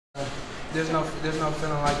there's no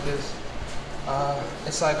feeling like this.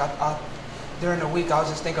 It's like during the week I was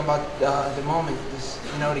just thinking about the moment.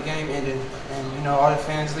 The game ended, and all the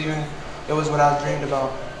fans leaving. It was what I dreamed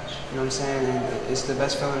about. You know what I'm saying? And it's the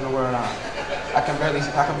best feeling in the world. I can barely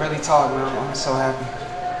talk, man. I'm so happy.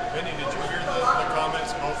 Benny, did you hear the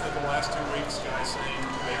comments both in the last 2 weeks, guys saying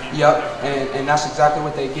maybe? Yep, and that's exactly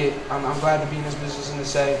what they get. I'm glad to be in this business and to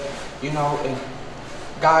say,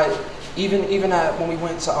 guys, even when we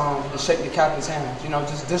went to shake the captain's hand,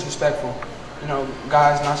 just disrespectful.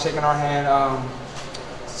 Guys not shaking our hand,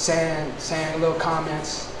 saying little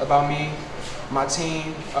comments about me, my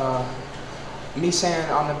team, me saying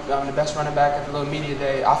I'm the best running back at the little media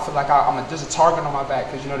day. I feel like there's a target on my back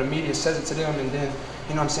because the media says it to them, and then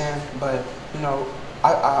you know what I'm saying. But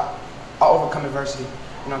I overcome adversity.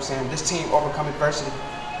 You know what I'm saying. This team overcome adversity.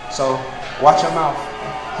 So watch your mouth.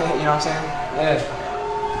 You know what I'm saying. Yeah.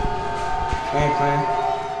 We ain't playing.